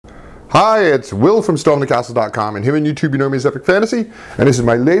Hi, it's Will from stormthecastle.com, and here on YouTube you know me as Epic Fantasy, and this is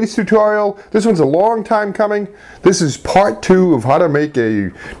my latest tutorial. This one's a long time coming. This is part 2 of how to make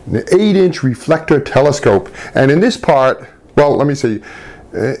an 8-inch reflector telescope. And in this part, well, let me see.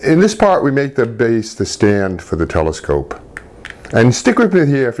 In this part we make the base, the stand for the telescope. And stick with me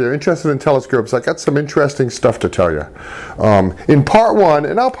here if you're interested in telescopes. I got some interesting stuff to tell you. In part 1,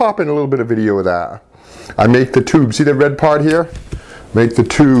 and I'll pop in a little bit of video of that, I make the tube. See the red part here? Make the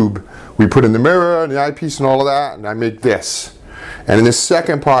tube. We put in the mirror and the eyepiece and all of that, and I make this. And in this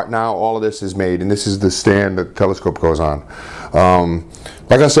second part now, all of this is made, and this is the stand that the telescope goes on.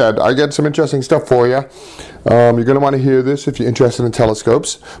 Like I said, I got some interesting stuff for you. You're going to want to hear this if you're interested in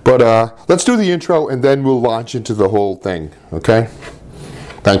telescopes. But let's do the intro, and then we'll launch into the whole thing, okay?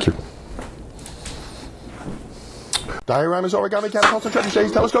 Thank you. Dioramas, origami, catapults, and treasure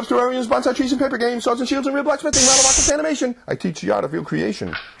stays, telescopes, terrariums, bonsai trees, and paper games, swords and shields, and real blacksmithing, model rockets, animation. I teach the art of real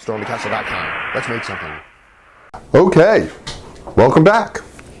creation. stormthecastle.com. Let's make something. Okay, welcome back.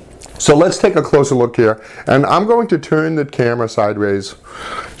 So let's take a closer look here, and I'm going to turn the camera sideways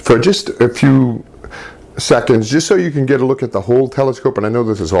for just a few seconds, just so you can get a look at the whole telescope. And I know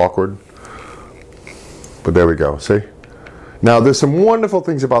this is awkward, but there we go. See? Now, there's some wonderful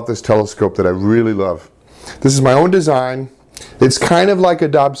things about this telescope that I really love. This is my own design. It's kind of like a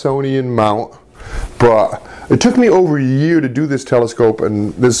Dobsonian mount, but it took me over a year to do this telescope,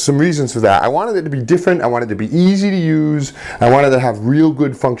 and there's some reasons for that. I wanted it to be different. I wanted it to be easy to use. I wanted it to have real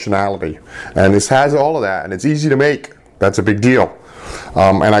good functionality, and this has all of that, and it's easy to make. That's a big deal.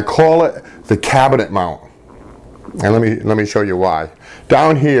 And I call it the cabinet mount. And let me show you why.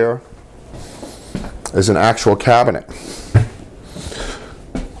 Down here is an actual cabinet.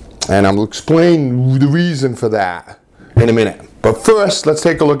 And I'm going to explain the reason for that in a minute. But first, let's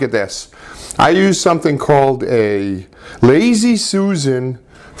take a look at this. I use something called a Lazy Susan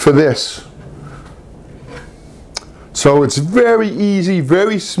for this. So it's very easy,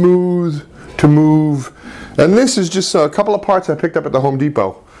 very smooth to move. And this is just a couple of parts I picked up at the Home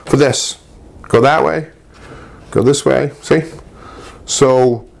Depot for this. Go that way, go this way, see?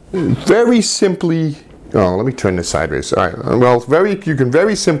 So very simply, oh, let me turn this sideways. All right. Well, you can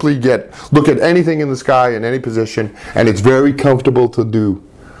very simply look at anything in the sky in any position, and it's very comfortable to do.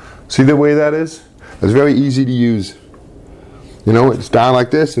 See the way that is? It's very easy to use. You know, it's down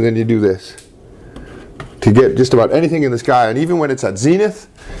like this, and then you do this to get just about anything in the sky. And even when it's at zenith,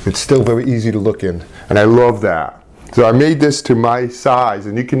 it's still very easy to look in, and I love that. So I made this to my size,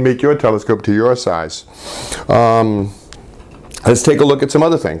 and you can make your telescope to your size. Let's take a look at some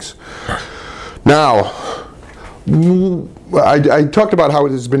other things. Now, I talked about how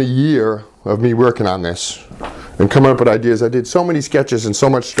it has been a year of me working on this and coming up with ideas. I did so many sketches and so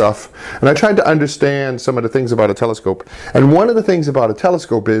much stuff, and I tried to understand some of the things about a telescope. And one of the things about a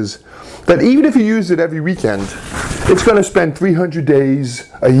telescope is that even if you use it every weekend, it's going to spend 300 days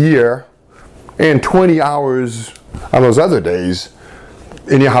a year and 20 hours on those other days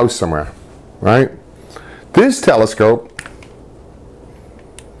in your house somewhere, right? This telescope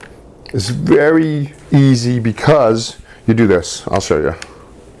is very easy because you do this. I'll show you.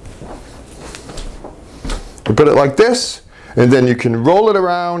 You put it like this, and then you can roll it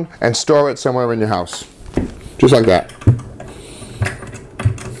around and store it somewhere in your house. Just like that.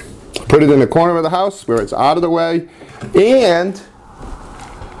 Put it in the corner of the house where it's out of the way. And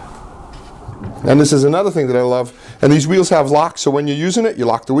this is another thing that I love. And these wheels have locks, so when you're using it, you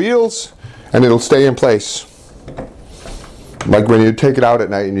lock the wheels, and it'll stay in place. Like when you take it out at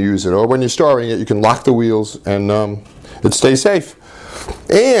night and you use it, or when you're storing it, you can lock the wheels and it stays safe.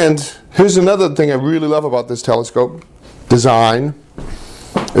 And here's another thing I really love about this telescope design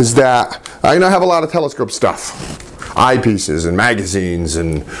is that I have a lot of telescope stuff, eyepieces and magazines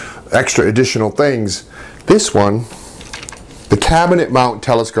and extra additional things. This one, the cabinet mount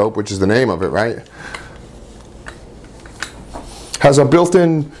telescope, which is the name of it, right, has a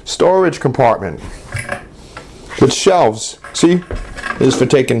built-in storage compartment with shelves. See, this is for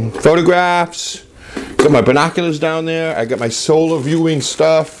taking photographs. Got my binoculars down there. I got my solar viewing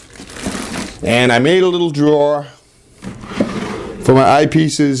stuff, and I made a little drawer for my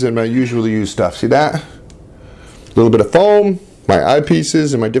eyepieces and my usually used stuff. See that? A little bit of foam, my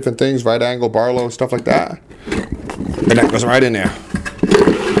eyepieces and my different things, right angle, barlow, stuff like that. And that goes right in there.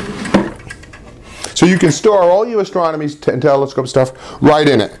 So you can store all your astronomy and telescope stuff right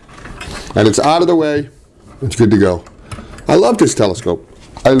in it, and it's out of the way. It's good to go. I love this telescope.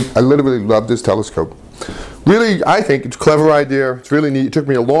 I literally love this telescope. Really, I think it's a clever idea. It's really neat. It took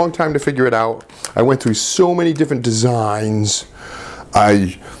me a long time to figure it out. I went through so many different designs.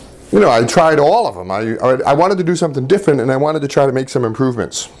 I tried all of them. I wanted to do something different, and I wanted to try to make some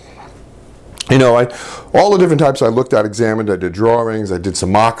improvements. you know, all the different types I looked at, examined, I did drawings, I did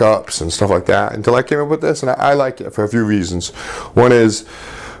some mock-ups and stuff like that until I came up with this, and I like it for a few reasons. One is,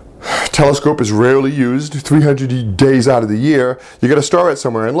 telescope is rarely used 300 days out of the year. You got to store it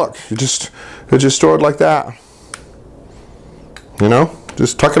somewhere, and look, it's just stored like that. You know,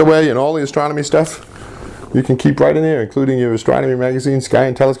 just tuck it away, and all the astronomy stuff you can keep right in there, including your astronomy magazine, Sky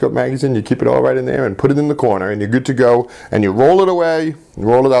and Telescope magazine. You keep it all right in there and put it in the corner, and you're good to go. And you roll it away, and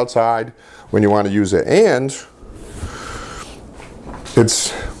roll it outside when you want to use it. And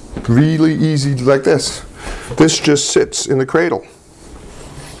it's really easy like this. This just sits in the cradle.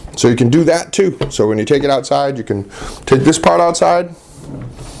 So you can do that too. So when you take it outside, you can take this part outside,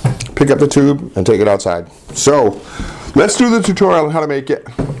 pick up the tube, and take it outside. So let's do the tutorial on how to make it.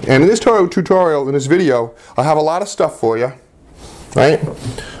 And in this tutorial, in this video, I have a lot of stuff for you, right?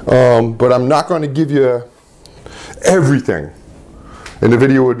 But I'm not going to give you everything. And the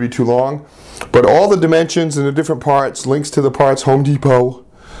video would be too long. But all the dimensions and the different parts, links to the parts, Home Depot,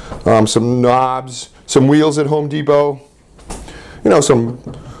 some knobs, some wheels at Home Depot, you know, some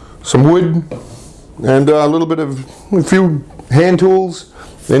wood, and a few hand tools.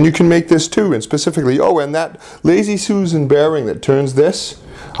 And you can make this too, and specifically, oh, and that Lazy Susan bearing that turns this,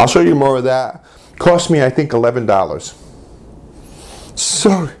 I'll show you more of that, cost me, I think, $11.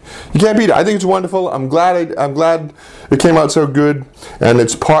 So, you can't beat it. I think it's wonderful. I'm glad it came out so good, and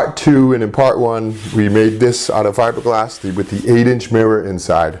it's part 2, and in part 1, we made this out of fiberglass with the 8-inch mirror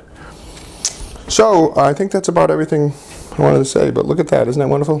inside. So, I think that's about everything I wanted to say, but look at that. Isn't that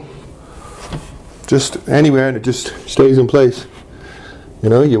wonderful? Just anywhere, and it just stays in place. You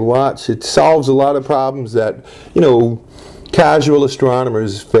know, you watch, it solves a lot of problems that, you know, casual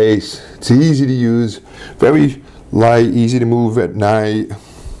astronomers face. It's easy to use, very light, easy to move at night,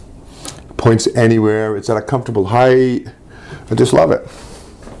 points anywhere, it's at a comfortable height. I just love it.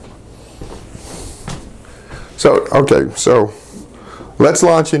 So, okay, so let's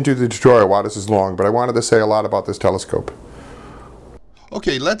launch into the tutorial. Wow, this is long, but I wanted to say a lot about this telescope.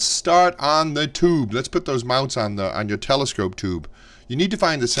 Okay, let's start on the tube. Let's put those mounts on your telescope tube. You need to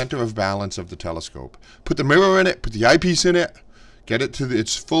find the center of balance of the telescope. Put the mirror in it, put the eyepiece in it, get it to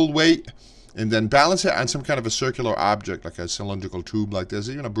its full weight, and then balance it on some kind of a circular object, like a cylindrical tube like this.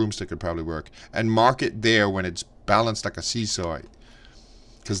 Even a broomstick would probably work. And mark it there when it's balanced like a seesaw.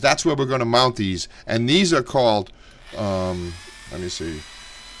 Because that's where we're going to mount these. And these are called, let me see,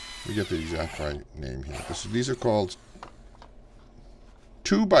 let me get the exact right name here. These are called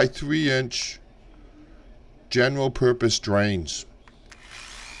 2 by 3 inch general purpose drains.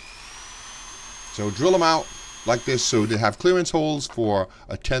 So drill them out like this so they have clearance holes for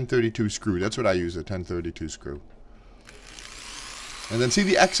a 1032 screw. That's what I use, a 1032 screw. And then see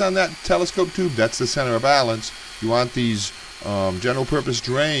the X on that telescope tube? That's the center of balance. You want these general purpose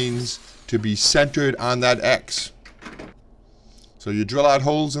drains to be centered on that X. So you drill out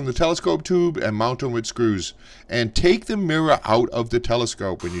holes in the telescope tube and mount them with screws. And take the mirror out of the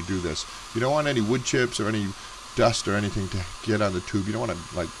telescope when you do this. You don't want any wood chips or any dust or anything to get on the tube. You don't want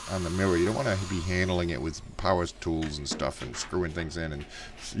to, like, on the mirror, you don't want to be handling it with power tools and stuff and screwing things in. And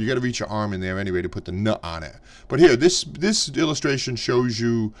you got to reach your arm in there anyway to put the nut on it. But here, this illustration shows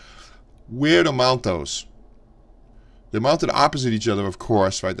you where to mount those. They're mounted opposite each other, of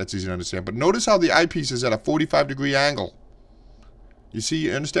course, right? That's easy to understand. But notice how the eyepiece is at a 45-degree angle. You see,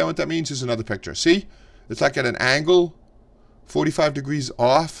 you understand what that means? Here's another picture. See? It's like at an angle, 45 degrees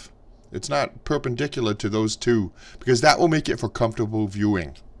off. It's not perpendicular to those two, because that will make it for comfortable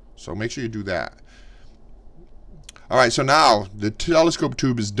viewing. So make sure you do that. All right, so now the telescope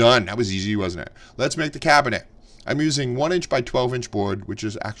tube is done. That was easy, wasn't it? Let's make the cabinet. I'm using 1-inch by 12-inch board, which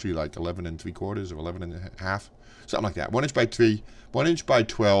is actually like 11 3/4 or 11 1/2, something like that. 1-inch by 3, 1-inch by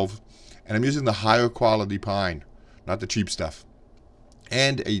 12, and I'm using the higher quality pine, not the cheap stuff.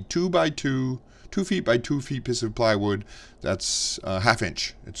 And a 2 by 2 feet by 2 feet piece of plywood that's 1/2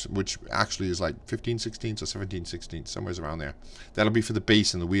 inch, which actually is like 15/16 or 17/16, somewhere around there. That'll be for the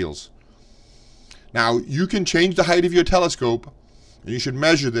base and the wheels. Now, you can change the height of your telescope, and you should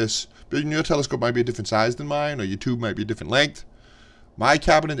measure this. But your telescope might be a different size than mine, or your tube might be a different length. My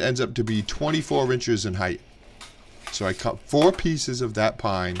cabinet ends up to be 24 inches in height. So I cut 4 pieces of that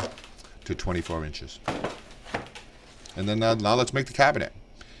pine to 24 inches. And then now let's make the cabinet.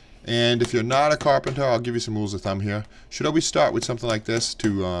 And if you're not a carpenter, I'll give you some rules of thumb here. Should always start with something like this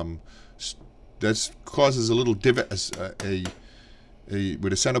to that causes a little divot,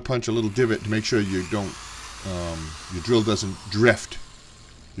 with a center punch, a little divot to make sure you don't your drill doesn't drift.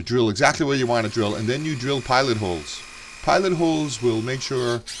 You drill exactly where you want to drill, and then you drill pilot holes. Pilot holes will make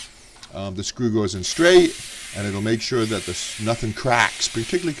sure the screw goes in straight, and it'll make sure that nothing cracks,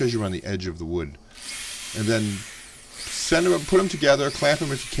 particularly because you're on the edge of the wood. And then put them together, clamp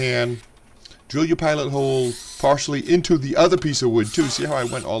them if you can. Drill your pilot hole partially into the other piece of wood too. See how I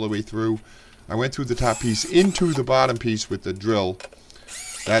went all the way through? I went through the top piece into the bottom piece with the drill.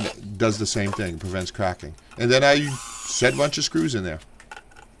 That does the same thing, prevents cracking. And then I set a bunch of screws in there.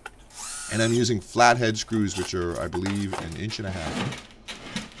 And I'm using flathead screws, which are, I believe, 1.5 inches.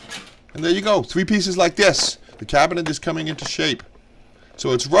 And there you go, 3 pieces like this. The cabinet is coming into shape.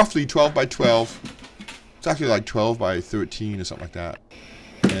 So it's roughly 12 by 12. It's actually like 12 by 13 or something like that.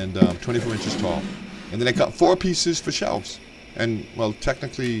 And 24 inches tall. And then I cut 4 pieces for shelves. And, well,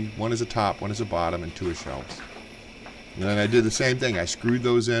 technically, 1 is a top, 1 is a bottom, and 2 are shelves. And then I did the same thing. I screwed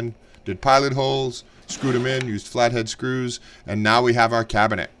those in, did pilot holes, screwed them in, used flathead screws, and now we have our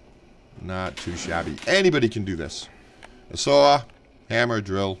cabinet. Not too shabby. Anybody can do this. A saw, hammer,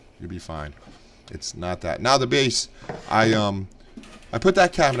 drill, you'll be fine. It's not that. Now the base, I put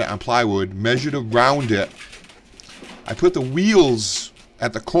that cabinet on plywood, measured around it. I put the wheels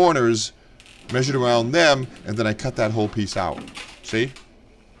at the corners, measured around them, and then I cut that whole piece out. See?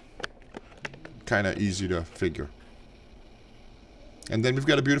 Kind of easy to figure. And then we've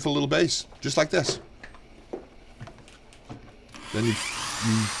got a beautiful little base, just like this. Then you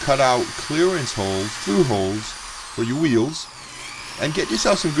cut out clearance holes, through holes, for your wheels, and get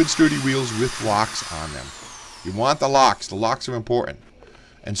yourself some good sturdy wheels with locks on them. You want the locks. The locks are important.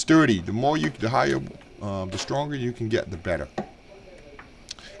 And sturdy. The higher, the stronger you can get, the better.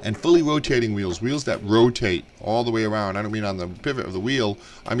 And fully rotating wheels. Wheels that rotate all the way around. I don't mean on the pivot of the wheel.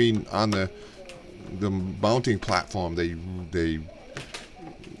 I mean on the mounting platform. They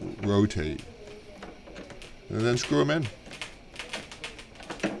rotate. And then screw them in.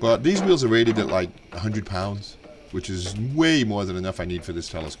 But these wheels are rated at like 100 pounds, which is way more than enough I need for this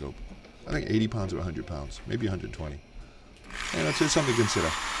telescope. I think 80 pounds or 100 pounds, maybe 120. And that's just something to consider.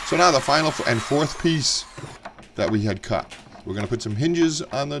 So now the final and 4th piece that we had cut. We're going to put some hinges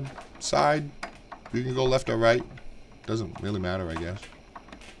on the side. You can go left or right. Doesn't really matter, I guess.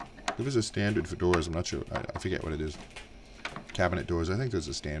 There is a standard for doors. I'm not sure. I forget what it is. Cabinet doors. I think there's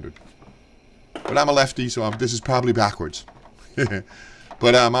a standard. But I'm a lefty, so this is probably backwards.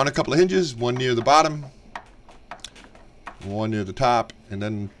 But I'm on a couple of hinges. One near the bottom. One near the top. And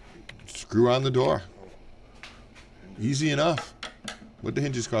then screw on the door. Easy enough. What the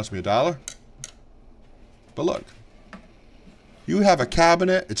hinges cost me? $1? But look. You have a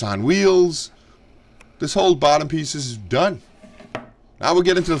cabinet. It's on wheels. This whole bottom piece is done. Now we'll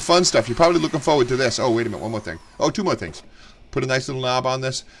get into the fun stuff. You're probably looking forward to this. Oh, wait a minute. One more thing. Oh, 2 more things. Put a nice little knob on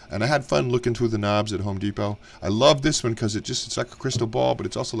this. And I had fun looking through the knobs at Home Depot. I love this one because it's like a crystal ball, but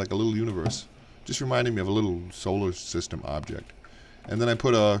it's also like a little universe. Just reminding me of a little solar system object. And then I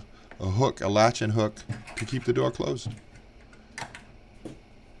put a hook, a latch and hook to keep the door closed.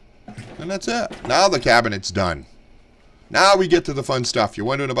 And that's it. Now the cabinet's done. Now we get to the fun stuff. You're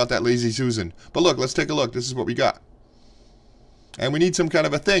wondering about that Lazy Susan. But look, let's take a look. This is what we got. And we need some kind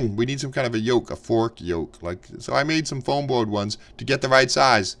of a thing. We need some kind of a yoke, a fork yoke. So I made some foam board ones to get the right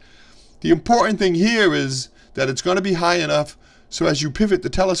size. The important thing here is that it's going to be high enough so as you pivot the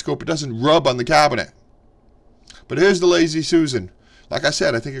telescope, it doesn't rub on the cabinet. But here's the Lazy Susan. Like I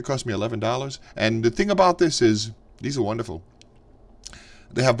said, I think it cost me $11. And the thing about this is, these are wonderful.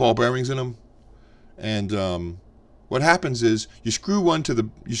 They have ball bearings in them. And what happens is, you screw in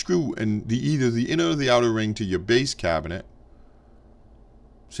either the inner or the outer ring to your base cabinet.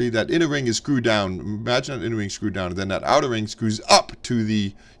 See, that inner ring is screwed down. Imagine that inner ring screwed down, and then that outer ring screws up to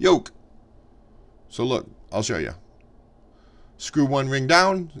the yoke. So look, I'll show you. Screw one ring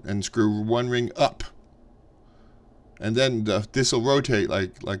down, and screw one ring up. And then this will rotate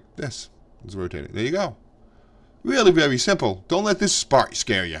like this. It's rotating. There you go. Really very simple. Don't let this spark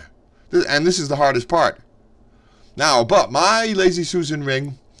scare you. And this is the hardest part. Now, but my Lazy Susan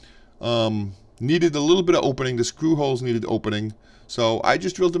ring needed a little bit of opening. The screw holes needed opening. So I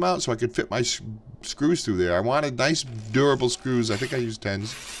just drilled them out so I could fit my screws through there. I wanted nice, durable screws. I think I used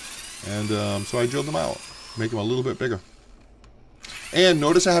 10s. And so I drilled them out. Make them a little bit bigger. And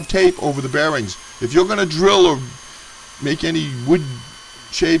notice I have tape over the bearings. If you're going to drill or make any wood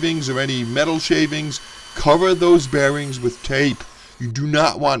shavings or any metal shavings, cover those bearings with tape. You do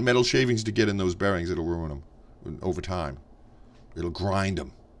not want metal shavings to get in those bearings. It'll ruin them over time. It'll grind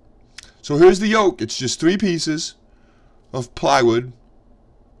them. So here's the yoke. It's just 3 pieces of plywood,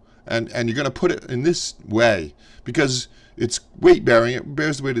 and you're going to put it in this way because it's weight bearing. It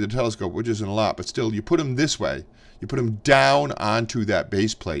bears the weight of the telescope, which isn't a lot, but still, you put them this way. You put them down onto that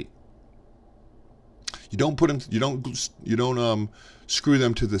base plate. You don't put them. You don't screw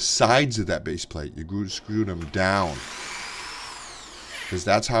them to the sides of that base plate. You screw them down, because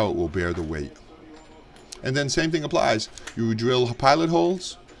that's how it will bear the weight. And then same thing applies. You drill pilot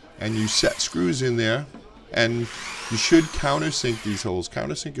holes, and you set screws in there, and you should countersink these holes.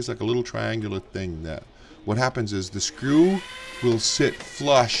 Countersink is like a little triangular thing that what happens is the screw will sit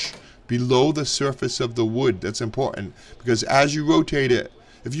flush below the surface of the wood. That's important, because as you rotate it,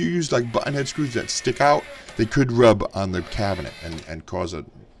 if you use like button head screws that stick out, they could rub on the cabinet and cause it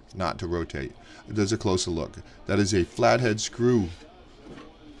not to rotate. There's a closer look. That is a flathead screw,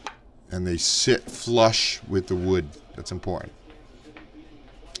 and they sit flush with the wood. That's important.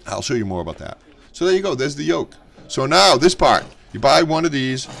 I'll show you more about that. So there you go. There's the yoke. So now this part, you buy one of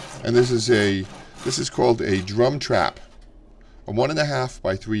these, and this is called a drum trap, a 1.5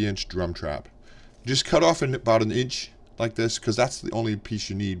 by 3 inch drum trap. Just cut off about an inch like this, because that's the only piece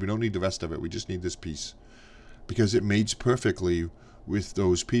you need. We don't need the rest of it. We just need this piece, because it mates perfectly with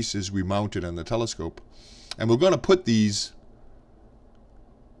those pieces we mounted on the telescope. And we're going to put these,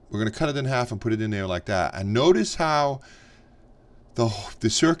 we're going to cut it in half and put it in there like that. And notice how the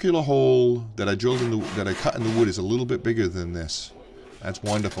circular hole that I drilled in that I cut in the wood is a little bit bigger than this. That's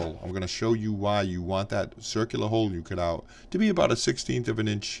wonderful. I'm going to show you why you want that circular hole you cut out to be about a 1/16 of an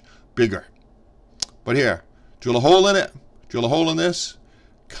inch bigger. But here, drill a hole in it, drill a hole in this,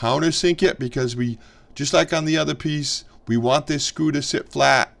 countersink it, because we, just like on the other piece, we want this screw to sit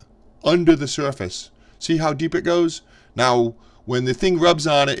flat under the surface. See how deep it goes? Now, when the thing rubs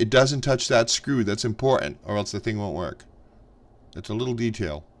on it, it doesn't touch that screw. That's important, or else the thing won't work. It's a little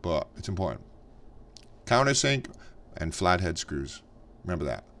detail, but it's important. Countersink and flathead screws. Remember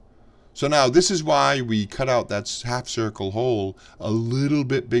that. So now this is why we cut out that half circle hole a little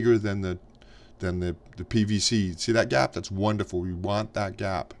bit bigger than the PVC. See that gap? That's wonderful. We want that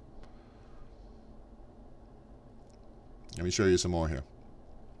gap. Let me show you some more here.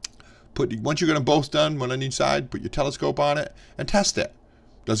 Once you're going to both done, one on each side, put your telescope on it and test it.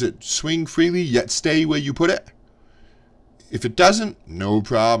 Does it swing freely yet stay where you put it? If it doesn't, no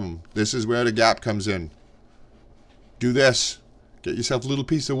problem. This is where the gap comes in. Do this. Get yourself a little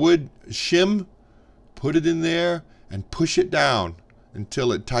piece of wood, shim, put it in there, and push it down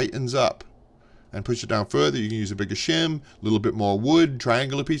until it tightens up. And push it down further. You can use a bigger shim, a little bit more wood,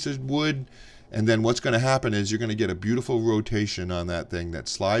 triangular pieces of wood. And then what's going to happen is you're going to get a beautiful rotation on that thing that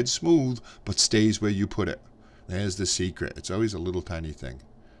slides smooth but stays where you put it. There's the secret. It's always a little tiny thing.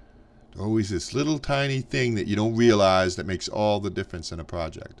 Always this little tiny thing that you don't realize that makes all the difference in a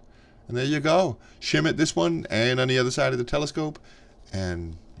project. And there you go. Shim it this one and on the other side of the telescope,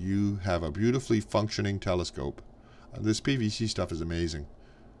 and you have a beautifully functioning telescope. This PVC stuff is amazing.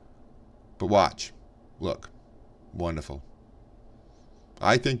 But watch. Look. Wonderful.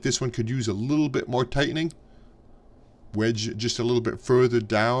 I think this one could use a little bit more tightening. Wedge just a little bit further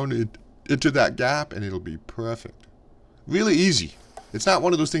down into that gap, and it'll be perfect. Really easy. It's not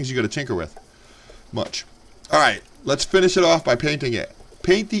one of those things you got to tinker with much. All right, let's finish it off by painting it.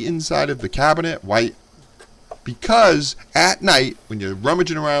 Paint the inside of the cabinet white, because at night, when you're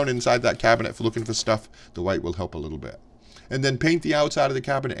rummaging around inside that cabinet for looking for stuff, the white will help a little bit. And then paint the outside of the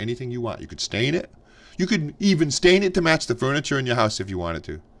cabinet anything you want. You could stain it. You could even stain it to match the furniture in your house if you wanted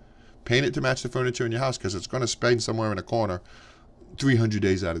to. Paint it to match the furniture in your house, because it's going to spend somewhere in a corner 300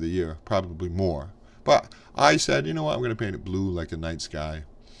 days out of the year, probably more. But I said, you know what, I'm going to paint it blue like the night sky.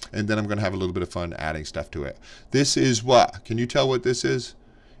 And then I'm going to have a little bit of fun adding stuff to it. This is what? Can you tell what this is?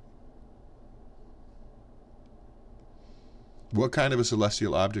 What kind of a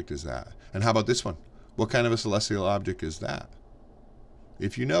celestial object is that? And how about this one? What kind of a celestial object is that?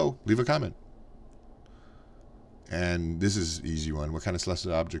 If you know, leave a comment. And this is an easy one. What kind of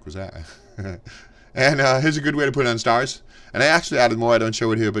celestial object was that? And here's a good way to put it on stars. And I actually added more. I don't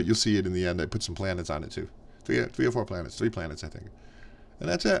show it here, but you'll see it in the end. I put some planets on it too. Three or four planets. 3 planets, I think. And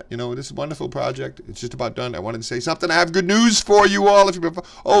that's it. You know, this is a wonderful project. It's just about done. I wanted to say something. I have good news for you all. If you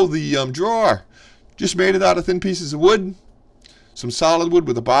oh, the drawer. Just made it out of thin pieces of wood. Some solid wood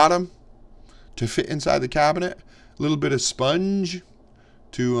with a bottom to fit inside the cabinet. A little bit of sponge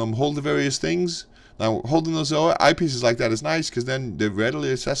to hold the various things. Now, holding those eyepieces like that is nice, because then they're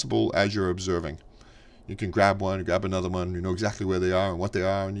readily accessible as you're observing. You can grab one, grab another one. You know exactly where they are and what they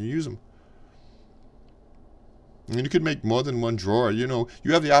are, and you use them. And you could make more than one drawer. You know,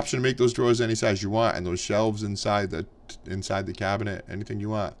 you have the option to make those drawers any size you want, and those shelves inside the cabinet, anything you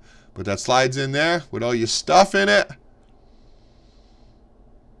want. But that slides in there with all your stuff in it.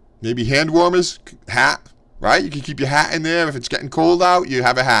 Maybe hand warmers, hat, right? You can keep your hat in there. If it's getting cold out, you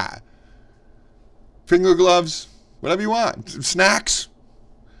have a hat. Finger gloves, whatever you want. Snacks.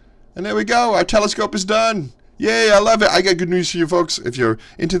 And there we go. Our telescope is done. Yay, I love it. I got good news for you folks. If you're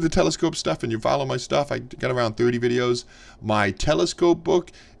into the telescope stuff and you follow my stuff, I got around 30 videos. My telescope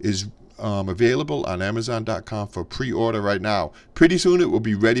book is available on Amazon.com for pre-order right now. Pretty soon it will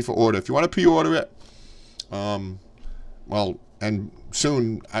be ready for order. If you want to pre-order it, well, and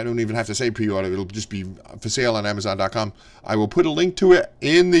soon, I don't even have to say pre-order. It'll just be for sale on Amazon.com. I will put a link to it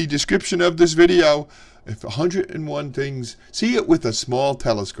in the description of this video. If 101 things, see it with a small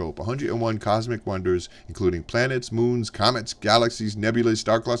telescope. 101 cosmic wonders, including planets, moons, comets, galaxies, nebulas,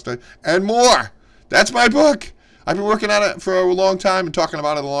 star cluster, and more. That's my book. I've been working on it for a long time and talking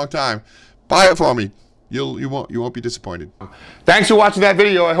about it a long time. Buy it for me. You won't be disappointed. Thanks for watching that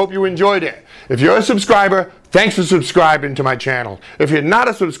video. I hope you enjoyed it. If you're a subscriber, thanks for subscribing to my channel. If you're not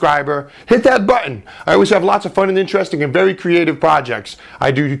a subscriber, hit that button. I always have lots of fun and interesting and very creative projects.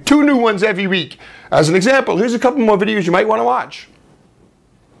 I do 2 new ones every week. As an example, here's a couple more videos you might want to watch.